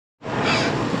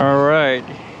All right.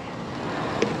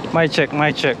 Mic check,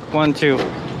 mic check. 1, 2,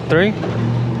 3.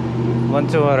 1,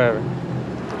 2, whatever.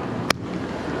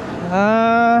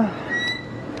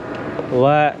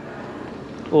 What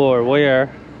or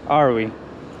where are we?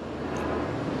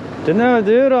 Don't know,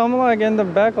 dude. I'm like in the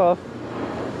back of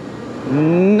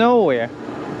nowhere.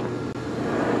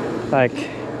 Like,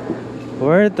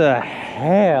 where the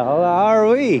hell are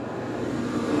we?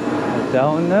 I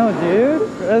don't know, dude.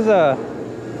 There's a...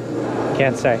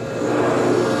 Can't say.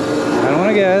 I don't want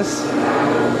to guess.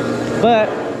 But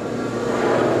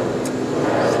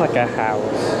it's like a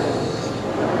house.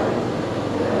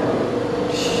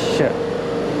 Shit.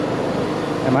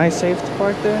 Am I safe to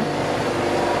park there?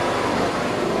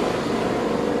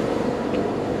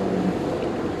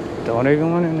 Don't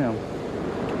even want to know.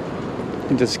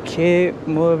 Just keep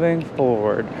moving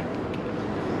forward.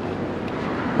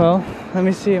 Well, let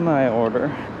me see my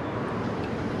order.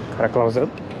 Gotta close it.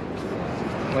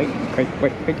 Wait.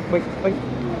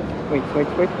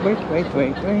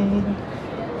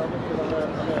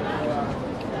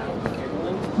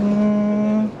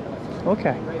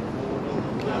 Okay.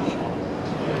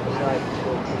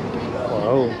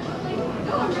 Whoa.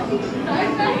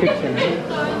 Kitchen.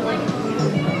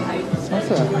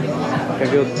 That's a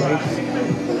good place.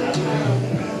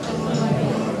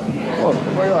 Oh,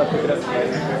 where do I pick it up?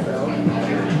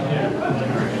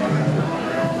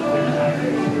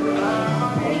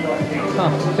 Huh,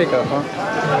 pick up, huh?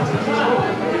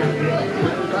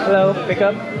 Hello, pick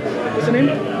up. What's your name?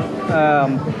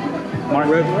 Mark.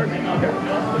 Okay.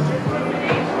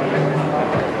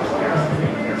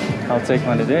 I'll take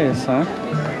one of these, huh?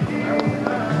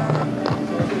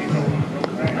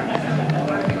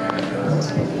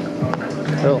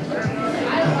 Cool.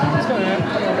 What's going on?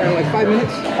 Like 5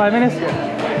 minutes? 5 minutes?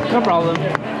 Yeah. No problem.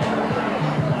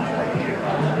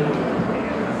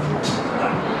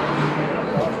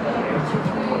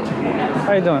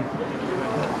 How you doing?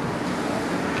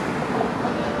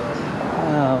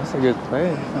 Oh, it's a good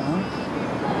place, huh?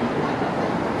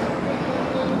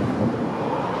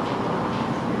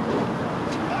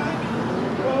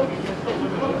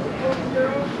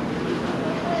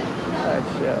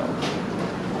 Gotcha.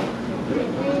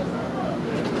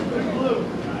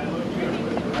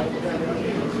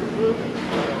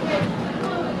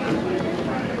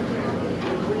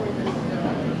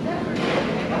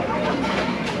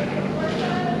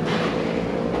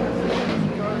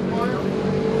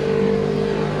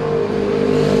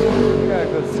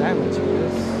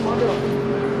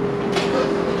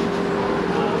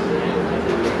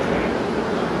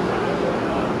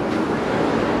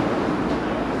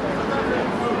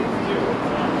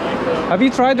 Have you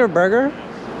tried their burger?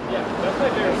 Yeah, that's my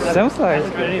favorite. Sounds like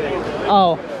Anything.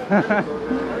 oh,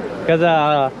 because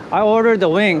I ordered the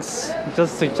wings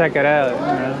just to check it out. You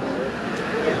know.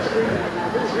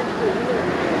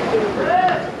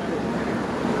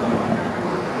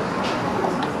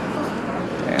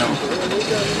 Damn.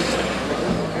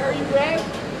 Are you ready?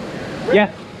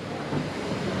 Yeah.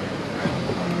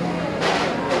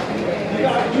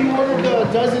 You ordered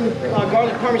a dozen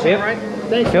garlic parmesan, Yep. right?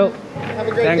 Thank you. Cool. Have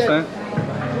a great Thanks, day. man.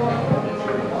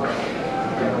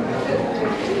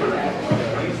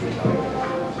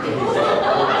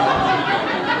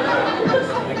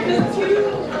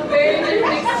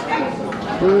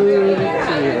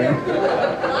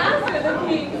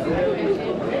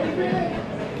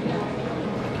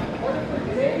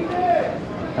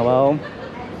 Hello.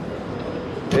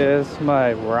 Is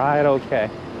my ride okay?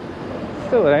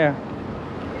 Still there.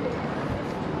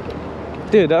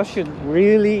 Dude, I should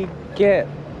really get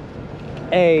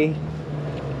a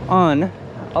on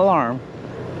alarm.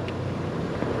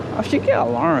 I should get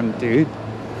alarm, dude.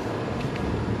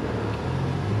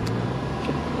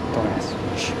 Don't ask.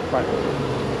 Shh, right.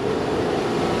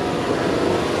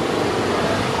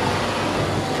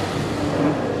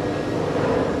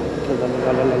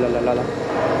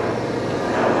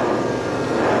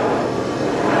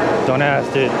 Don't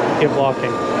ask, dude. Keep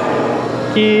walking.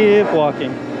 Keep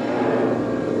walking.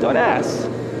 Don't ask.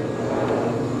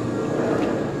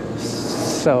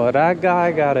 So that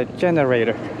guy got a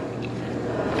generator.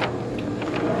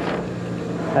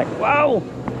 Like, wow!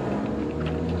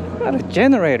 Got a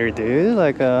generator, dude.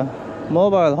 Like a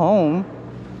mobile home.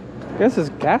 Guess it's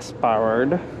gas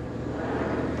powered.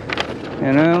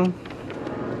 You know?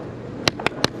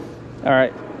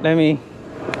 Alright, let me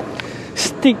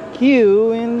stick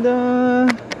you in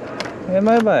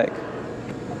my bike.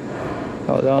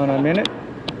 Hold on a minute.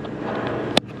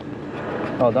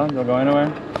 Hold on, don't go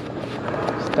anywhere.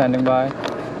 Standing by.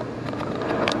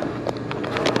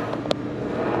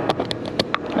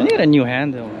 I need a new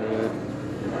handle, dude.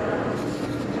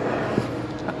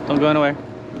 Don't go anywhere.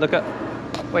 Look up.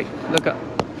 Wait, look up.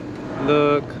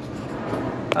 Look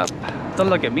up. Don't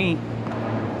look at me.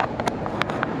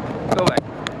 Go back.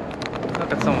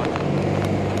 Look at someone.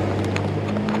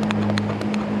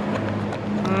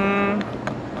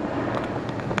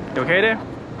 You okay there?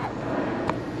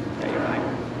 Yeah, you're fine.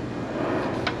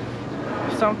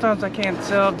 Sometimes I can't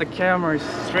tell if the camera is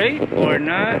straight or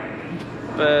not,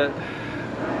 but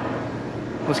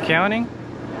who's counting?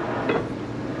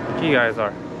 You guys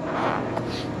are.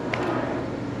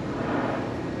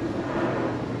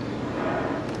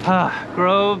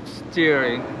 Grove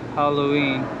Steering,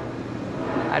 Halloween.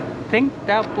 I think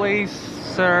that place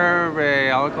serve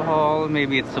alcohol.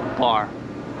 Maybe it's a bar.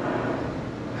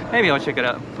 Maybe I'll check it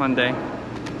out one day.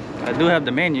 I do have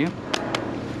the menu.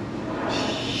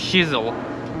 Shizzle.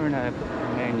 Where did I put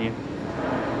the menu?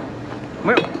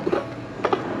 Well,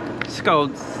 it's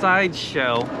called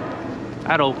Sideshow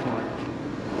at Oakland.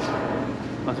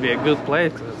 Must be a good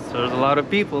place because there's a lot of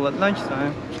people at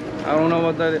lunchtime. I don't know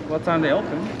what time they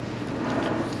open.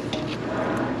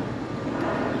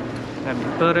 Let me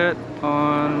put it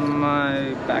on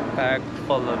my backpack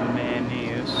full of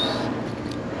menus.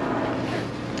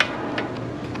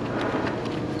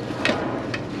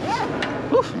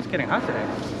 Oof, it's getting hot today.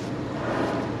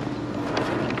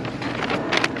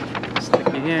 Stick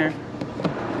it here.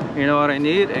 You know what I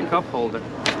need? A cup holder.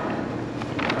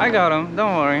 I got them,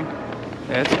 don't worry.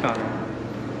 It's coming.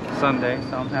 Sunday,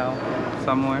 somehow,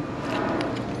 somewhere.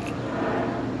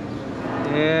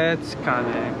 It's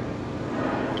coming.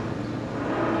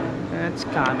 It's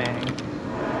coming.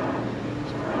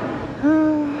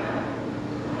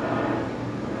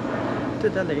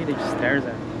 Dude, that lady just stares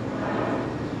at me.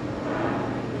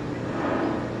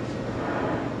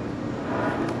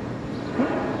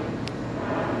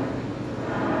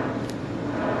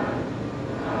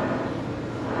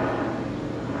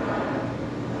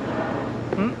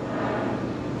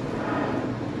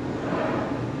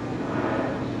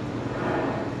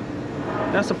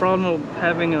 That's the problem with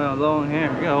having a long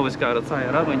hair. You always gotta tie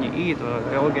it up when you eat, or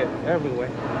it'll get everywhere.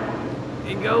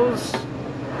 It goes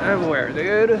everywhere,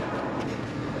 dude.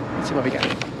 Let's see what we got.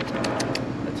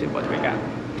 Let's see what we got.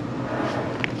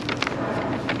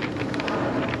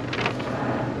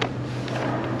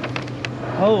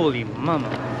 Holy mama.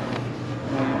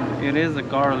 It is a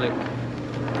garlic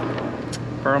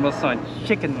parmesan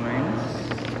chicken wings.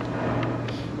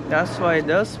 That's why it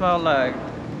does smell like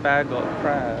bag of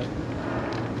crab.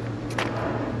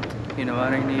 You know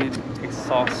what I need? A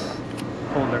sauce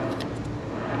holder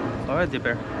or a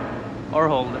dipper or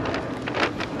holder,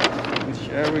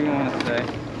 whichever you want to say.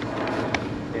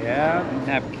 Yeah,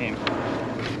 napkin.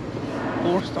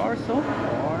 4 stars so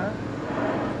far.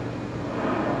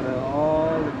 It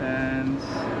all depends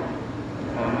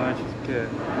how much is good.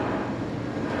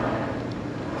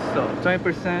 So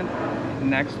 20%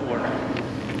 next order.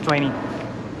 20.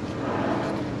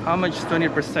 How much is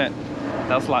 20%?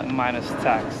 That's like minus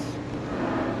tax.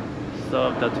 So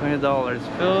if the $20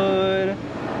 food,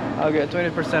 I'll get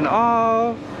 20%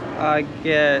 off. I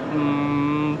get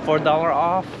 $4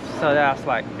 off, so that's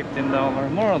like $15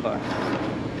 more or less.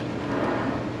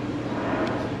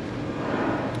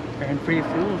 And free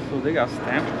food, so they got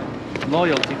stamped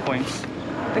loyalty points.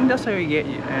 I think that's how you get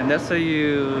you, and that's how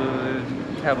you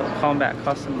have a comeback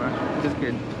customer. That's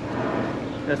good.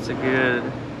 That's a good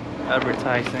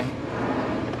advertising.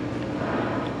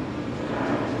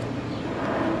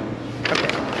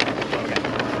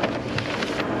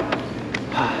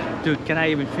 Dude, can I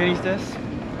even finish this?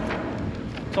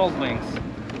 12 wings.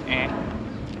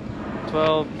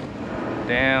 12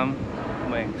 damn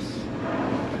wings.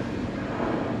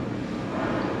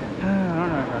 I don't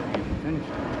know if I can even finish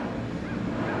it.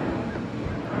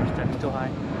 Or is that too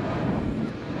high? I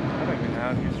don't even know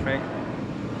if you're straight.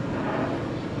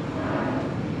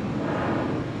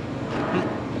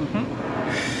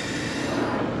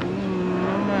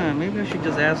 Man, maybe I should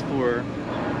just ask for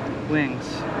wings.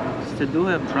 They do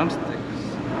have drumsticks.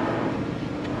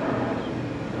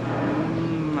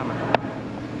 Mama.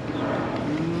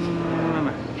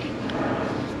 Mama.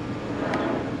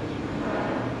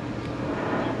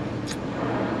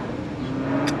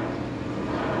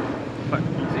 Quite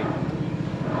easy.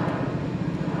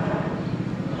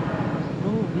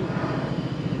 Ooh.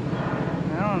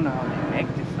 I don't know how they make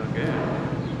this so good.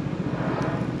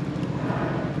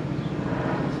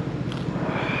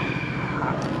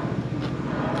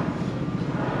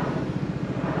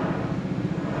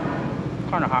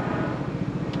 Kind of hot.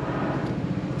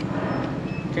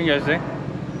 Can you guys see?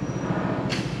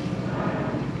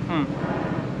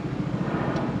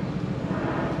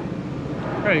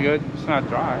 Very good. It's not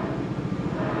dry.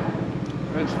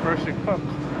 It's freshly cooked.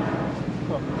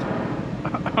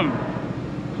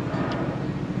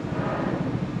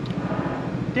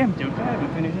 Damn, dude, I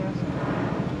haven't finished this.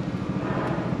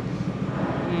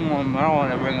 I don't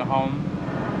want to bring it home.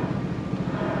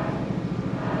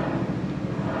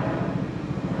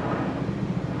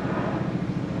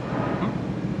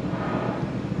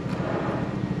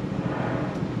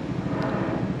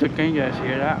 Dude, can you guys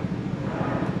hear that?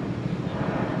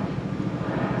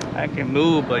 I can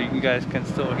move, but you guys can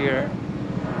still hear it.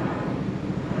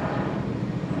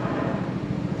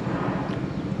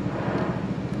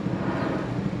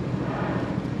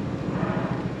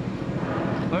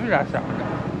 Look at that sound.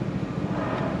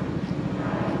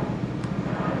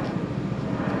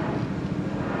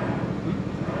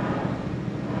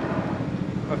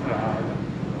 That's loud.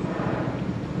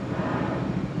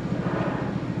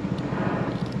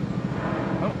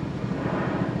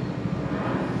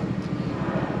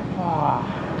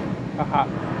 Haha.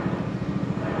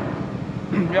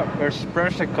 Yep, there's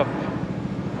pressure cooked.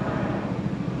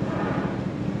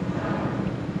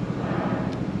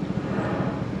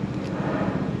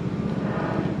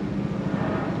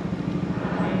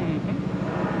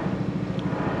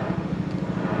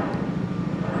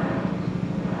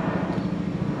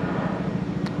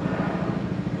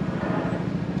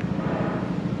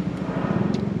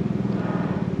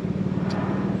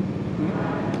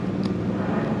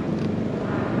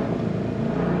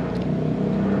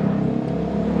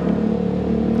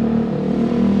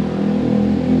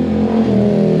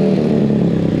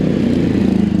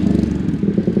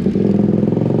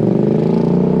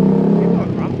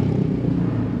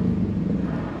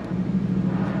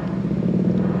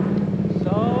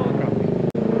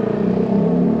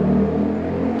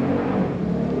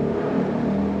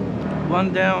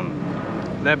 One down,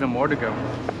 11 more to go.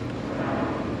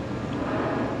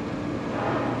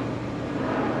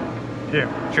 Yeah,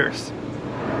 cheers.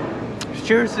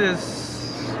 Cheers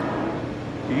is...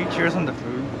 Do you cheers on the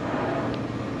food?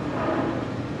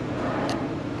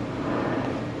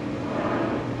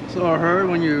 So I heard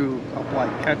when you apply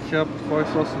ketchup, soy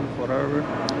sauce, and whatever,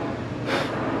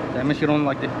 that means you don't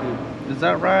like the food. Is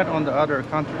that right on the other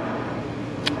country?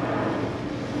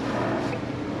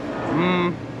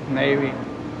 Maybe.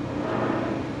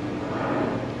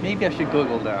 Maybe I should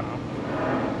Google that.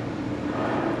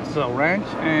 So ranch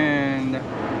and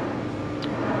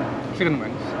chicken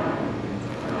wings.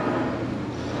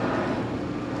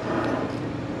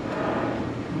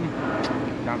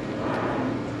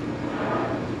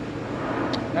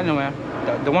 Anyway,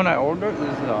 the one I ordered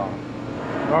is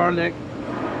garlic,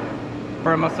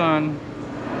 parmesan,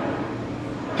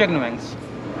 chicken wings.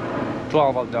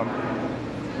 12 of them.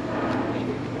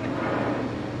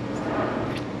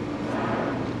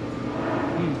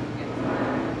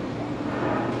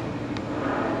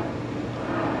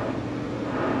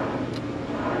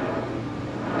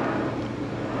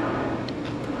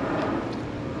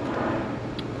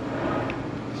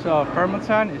 So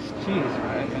parmesan is cheese,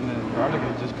 right? And then garlic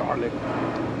is just garlic.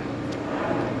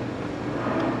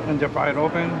 And they fry it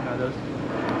open.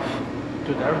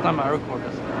 Dude, every time I record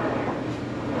this.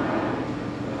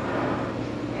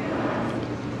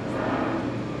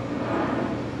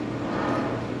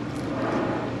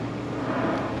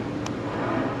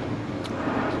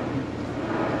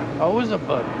 Always a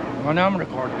bud when I'm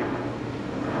recording.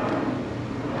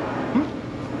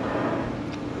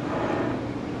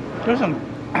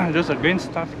 There's a green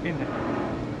stuff in it.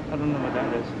 I don't know what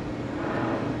that is.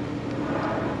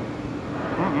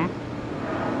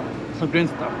 Some green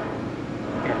stuff.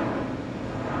 Yeah.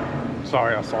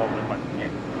 Sorry, I saw it, but yeah.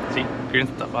 See, green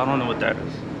stuff. I don't know what that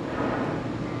is.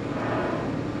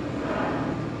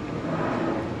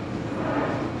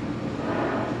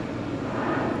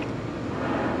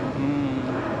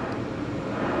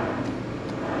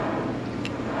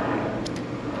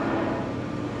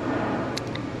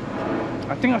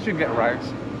 I think I should get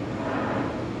rice.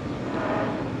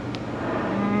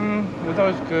 It's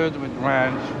always good with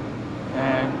ranch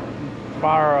and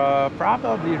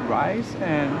probably rice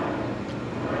and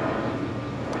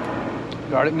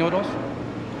garlic noodles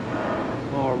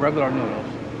or regular noodles.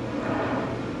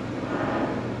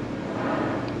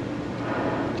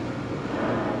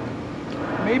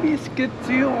 Maybe it's good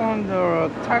too on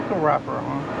the taco wrapper,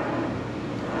 huh?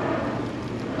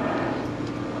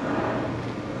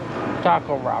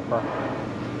 Taco wrapper.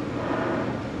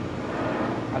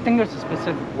 I think there's a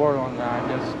specific word on that. I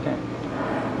just can't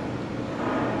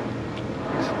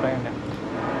explain it.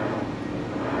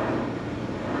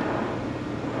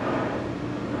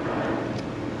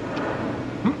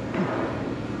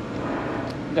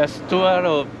 That's 2 out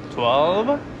of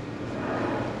 12.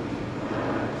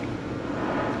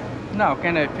 now.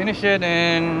 Can I finish it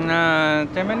in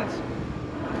 10 minutes?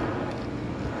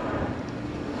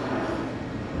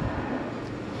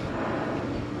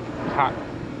 It's hot.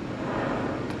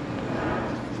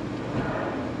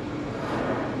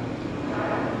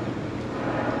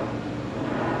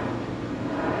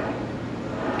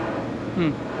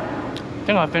 I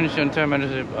think I'll finish it in 10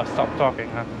 minutes if I stop talking,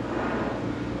 huh?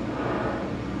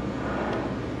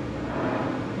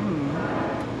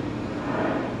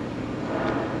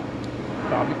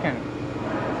 Probably can.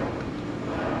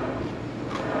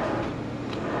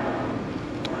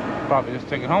 Probably just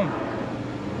take it home.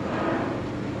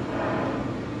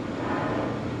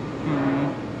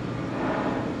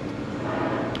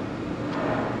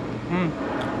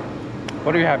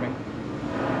 What are you having?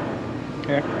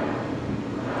 Here.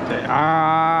 Say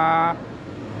ah.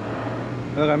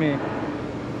 Look at me.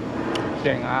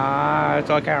 Saying ah. It's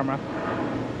on camera.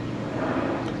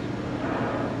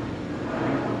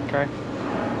 Okay.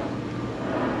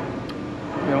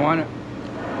 You don't want it?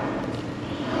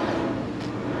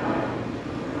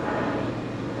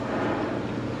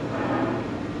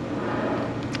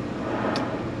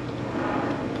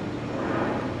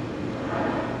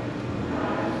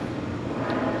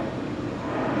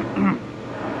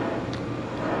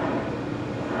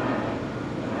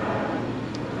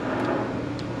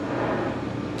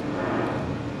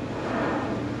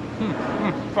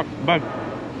 Fuck, bug.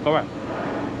 Go away.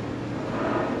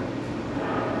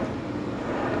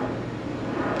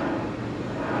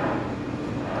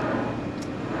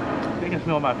 You can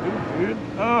smell my food, dude.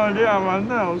 Oh yeah, my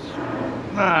nose.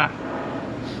 Ah.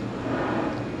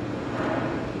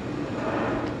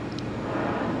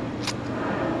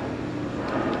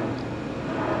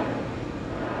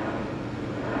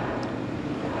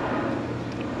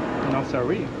 No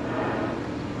sorry.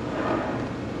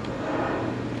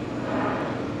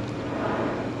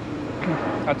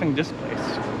 I think this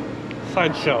place.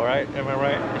 Sideshow, right? Am I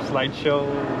right? Or slideshow,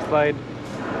 slide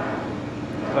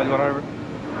whatever.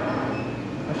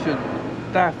 I should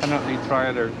definitely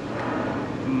try their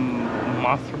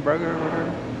monster burger or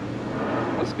whatever.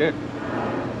 That's good.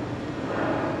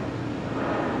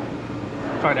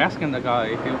 Tried asking the guy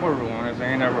if he ordered one. I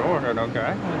said he never ordered. Okay,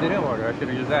 I didn't order. I should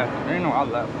have just asked. There ain't no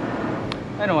outlet.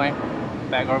 Anyway,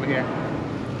 back over here.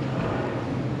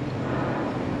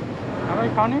 How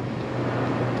many counting?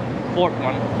 Fourth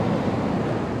one.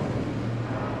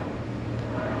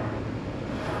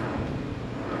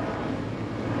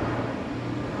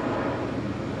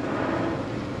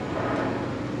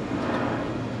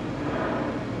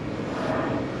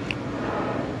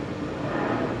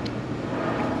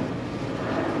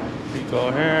 We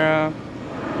go here.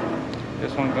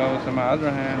 This one goes in my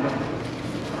other hand.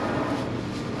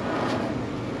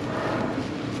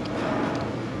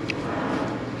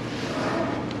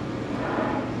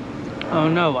 Oh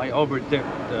no, I overdipped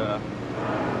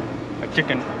my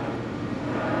chicken.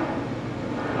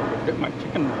 Overdipped my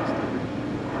chicken monster.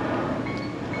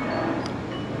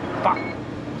 Fuck.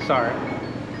 Sorry.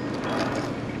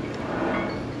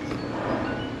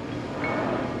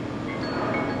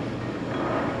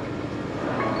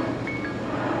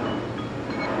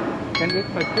 Can't get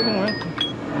my chicken wings in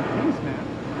peace, man.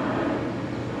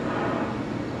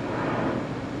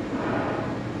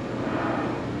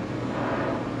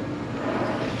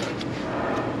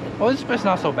 Oh, this place is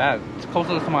not so bad. It's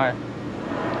closer to my...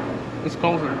 It's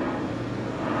closer.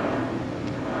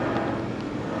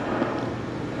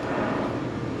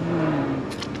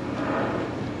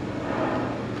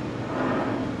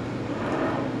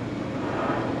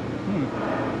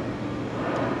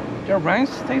 Their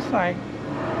ranch tastes like...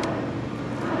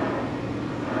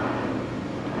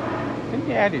 I think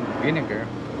they added vinegar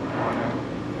on it.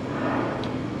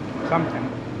 Something.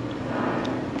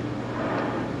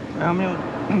 How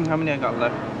many I got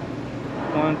left?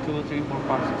 1, 2, 3, 4,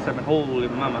 5, 6, 7. Holy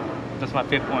mama. That's my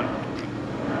 5th one.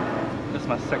 That's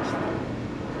my 6th.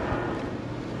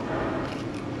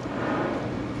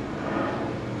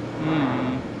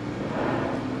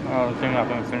 I don't think I'm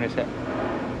gonna finish it.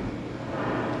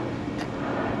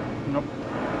 Nope.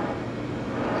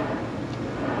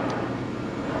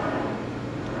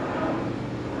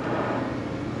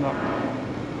 Nope.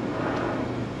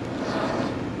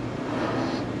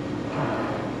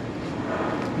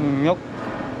 Nope.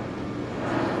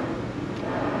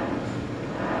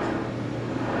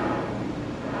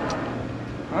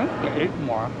 I think I ate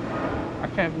more. I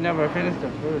can't never finish the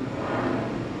food.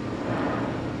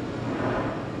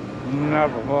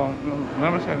 Never. Well,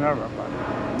 never say never, but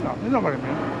no, you know what I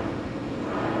mean.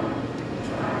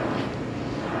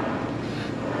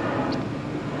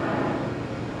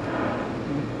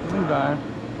 I'm dying.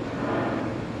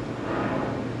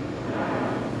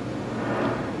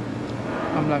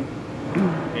 I'm like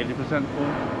 80%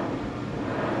 full.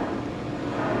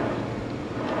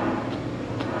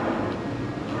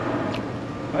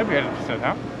 Maybe 80%,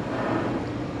 huh?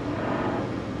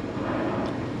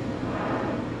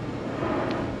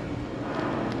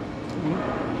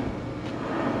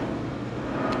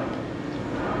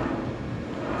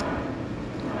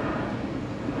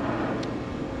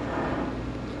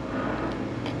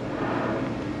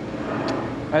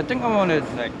 I think I wanted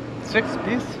like 6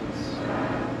 pieces,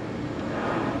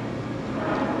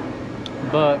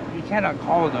 but you cannot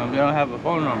call them. They don't have a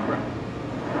phone number.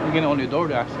 You can only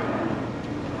DoorDash it.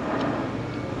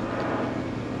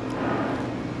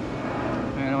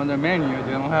 And on the menu,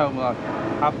 they don't have like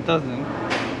half a dozen.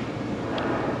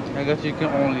 I guess you can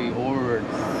only order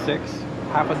 6,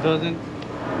 half a dozen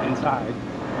inside.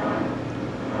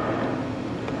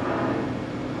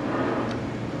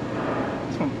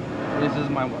 This is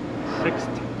my what,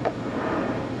 6th?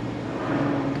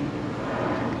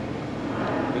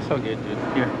 It's so good, dude.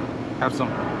 Here, have some.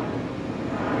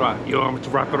 Right, you want me to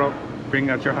wrap it up? Bring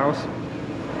it at your house?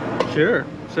 Sure.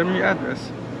 Send me your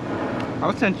address.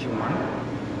 I'll send you one.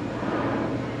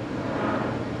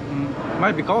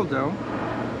 Might be cold though.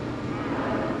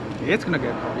 It's gonna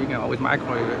get cold. You can always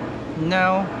microwave it.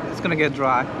 No, it's gonna get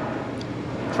dry.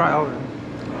 Try oven.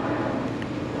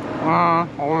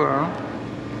 Hold on.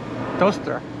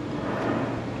 Toaster.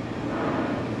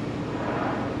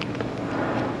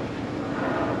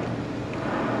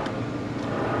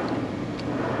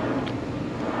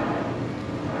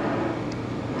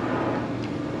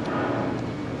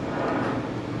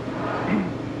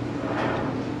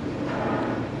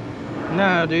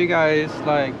 Now, do you guys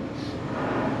like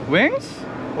wings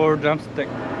or drumstick?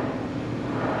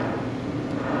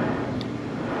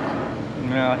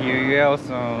 Now, here you go,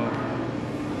 some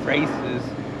phrases.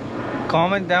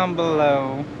 Comment down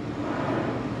below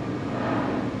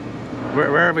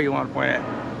wherever you want to point it.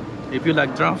 If you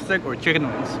like drumstick or chicken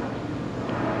wings.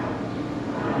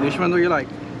 Which one do you like?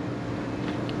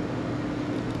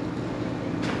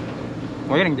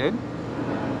 Waiting, dude.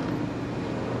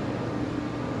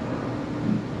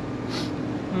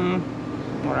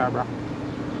 Whatever.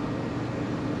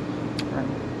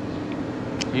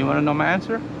 You want to know my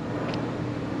answer?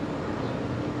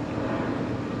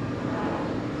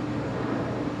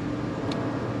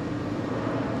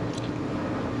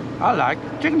 I like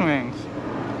chicken wings.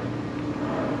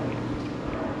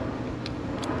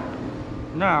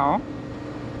 Now,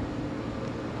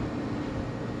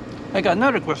 I got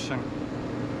another question.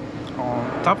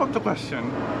 On top of the question,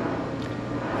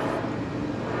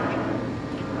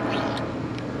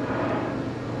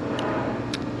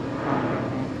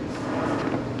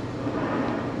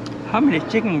 how many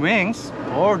chicken wings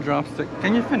or drumstick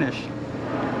can you finish?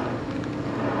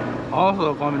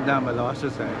 Also comment down below, I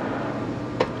should say.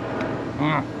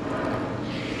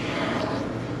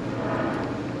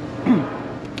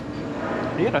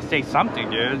 You gotta say something,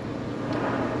 dude.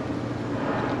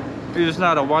 It's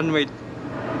not a one-way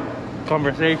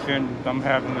conversation I'm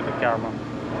having with the camera.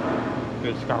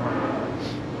 This camera.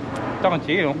 Talking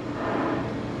to you,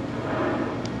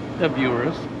 the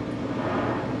viewers,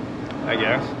 I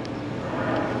guess.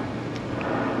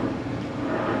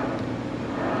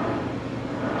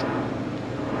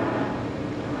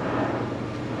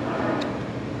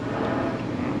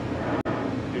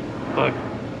 But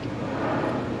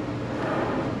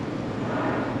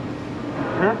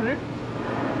seriously,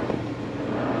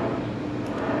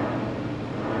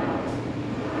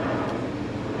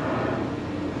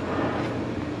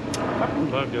 fucking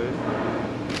bug, dude.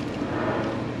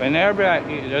 Whenever I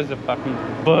eat, there's a fucking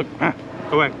bug.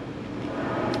 Go away.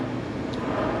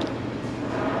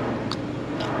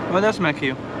 Well, that's my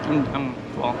cue. I'm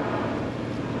full.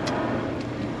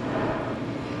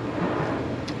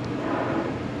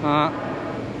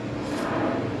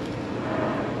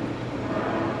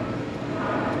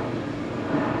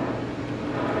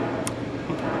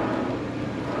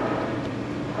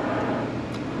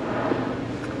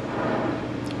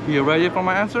 You ready for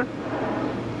my answer?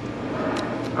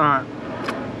 Alright.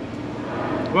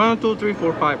 1, 2, 3,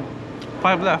 4, 5.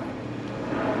 5 left.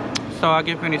 So I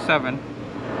give 27.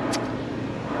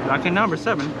 Lucky number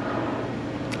 7.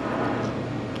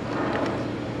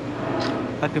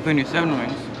 I can finish 7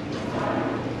 wings.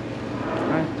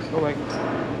 Alright, let's go away.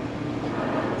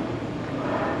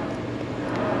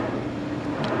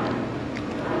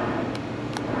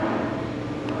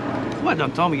 Why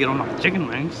don't tell me you don't like chicken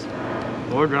wings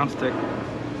or drumstick?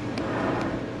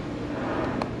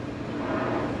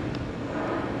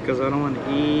 Because I don't want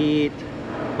to eat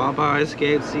Popeyes,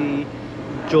 KFC,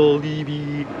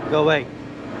 Jollibee. Go away.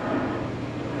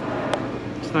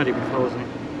 It's not even frozen.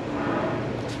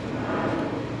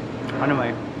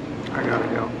 Anyway, I gotta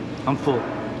go. I'm full.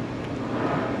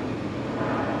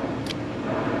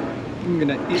 I'm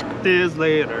gonna eat this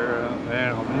later,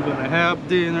 and I'm gonna have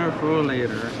dinner for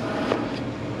later.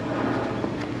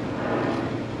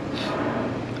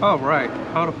 Oh right,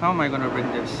 how am I gonna bring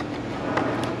this?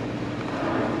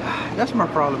 That's my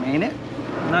problem, ain't it?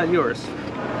 Not yours.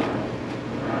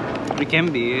 It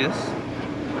can be is.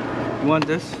 You want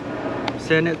this?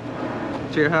 Send it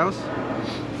to your house?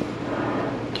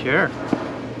 Sure.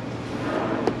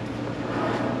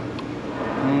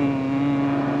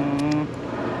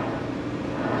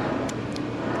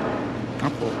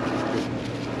 I'm full.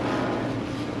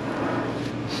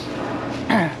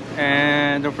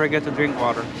 And don't forget to drink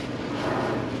water.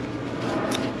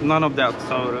 None of that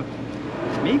soda.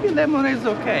 Maybe lemonade is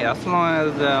okay as long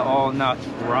as all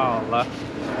natural.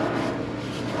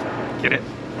 Get it?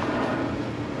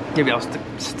 Maybe I'll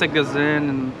stick this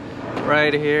in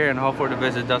right here and hope for the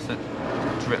visit doesn't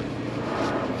drip.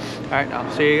 Alright,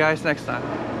 I'll see you guys next time.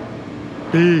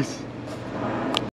 Peace.